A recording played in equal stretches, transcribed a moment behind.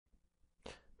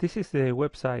This is the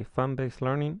website Fun-Based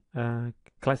Learning,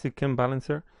 classic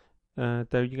Chembalancer, that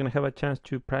you're going to have a chance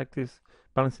to practice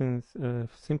balancing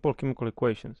simple chemical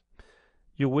equations.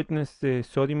 You witnessed the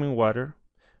sodium in water,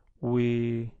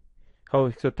 how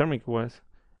exothermic it was.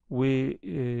 We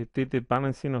did the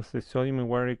balancing of the sodium in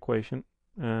water equation,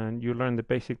 and you learned the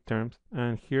basic terms.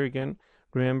 And here again,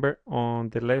 remember on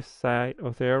the left side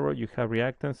of the arrow, you have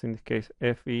reactants, in this case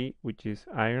Fe, which is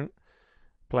iron,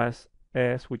 plus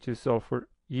S, which is sulfur,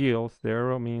 yields, the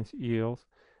arrow means yields,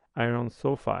 iron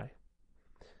sulfide.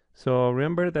 So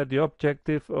remember that the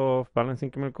objective of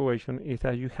balancing chemical equation is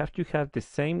that you have to have the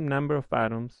same number of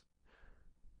atoms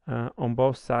on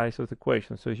both sides of the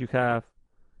equation. So if you have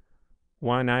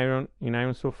one iron in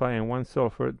iron sulfide and one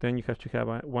sulfur, then you have to have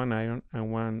one iron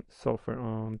and one sulfur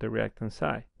on the reactant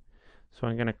side. So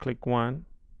I'm going to click one.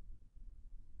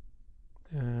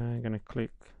 I'm going to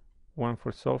click one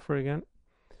for sulfur again.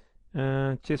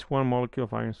 Just one molecule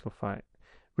of iron sulfide.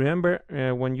 Remember,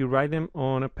 when you write them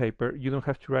on a paper, you don't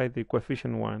have to write the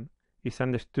coefficient 1. It's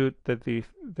understood that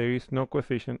if there is no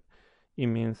coefficient, it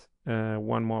means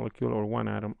one molecule or one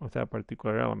atom of that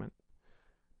particular element.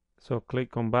 So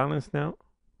click on balance now,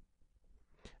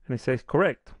 and it says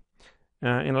correct.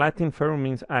 In Latin, ferrum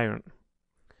means iron,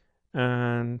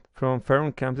 and from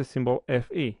ferrum comes the symbol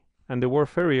Fe, and the word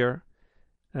ferrier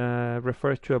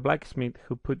refers to a blacksmith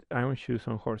who put iron shoes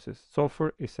on horses.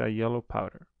 Sulfur is a yellow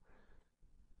powder.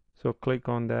 So click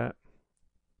on that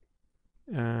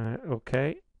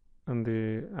OK, and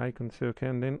the icon say OK,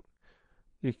 and then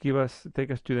it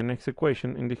take us to the next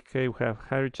equation. In this case, we have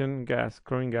hydrogen gas,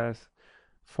 chlorine gas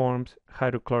forms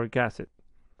hydrochloric acid.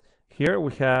 Here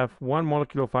we have one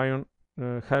molecule of iron,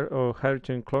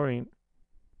 hydrogen chloride,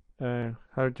 one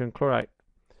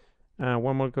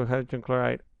molecule of hydrogen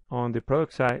chloride on the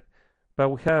product side, but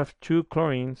we have two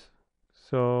chlorines,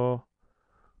 so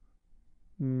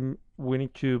we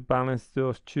need to balance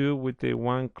those two with the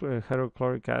one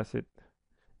hydrochloric acid,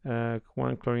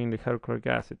 one chlorine, the hydrochloric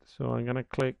acid. So I'm going to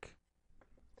click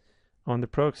on the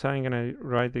product side. I'm going to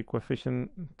write the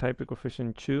coefficient, type the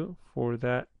coefficient 2 for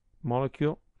that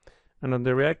molecule, and on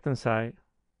the reactant side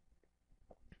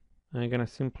I'm going to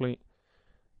simply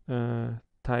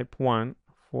type 1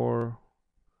 for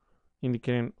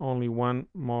indicating only one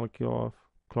molecule of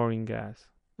chlorine gas,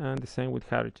 and the same with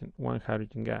hydrogen, one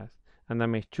hydrogen gas, and that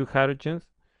makes two hydrogens,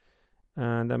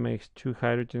 and that makes two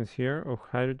hydrogens here of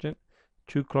hydrogen,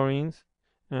 two chlorines,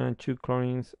 and two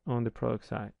chlorines on the product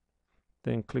side.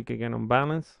 Then click again on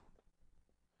balance.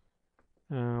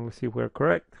 Let's see if we're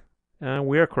correct, and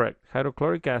we are correct.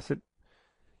 Hydrochloric acid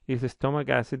is the stomach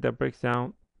acid that breaks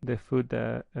down the food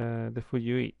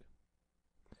you eat.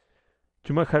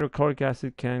 Too much hydrochloric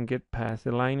acid can get past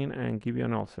the lining and give you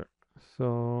an ulcer.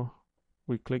 So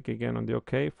we click again on the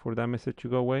OK for that message to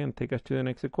go away and take us to the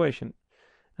next equation.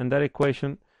 And that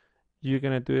equation, you're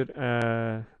going to do it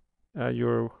at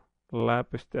your lab,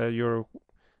 your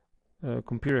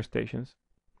computer stations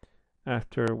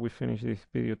after we finish this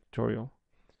video tutorial.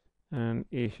 And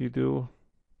if you do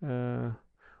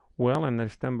well and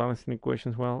understand balancing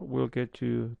equations well, we'll get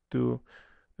to do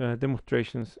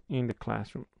demonstrations in the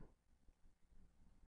classroom.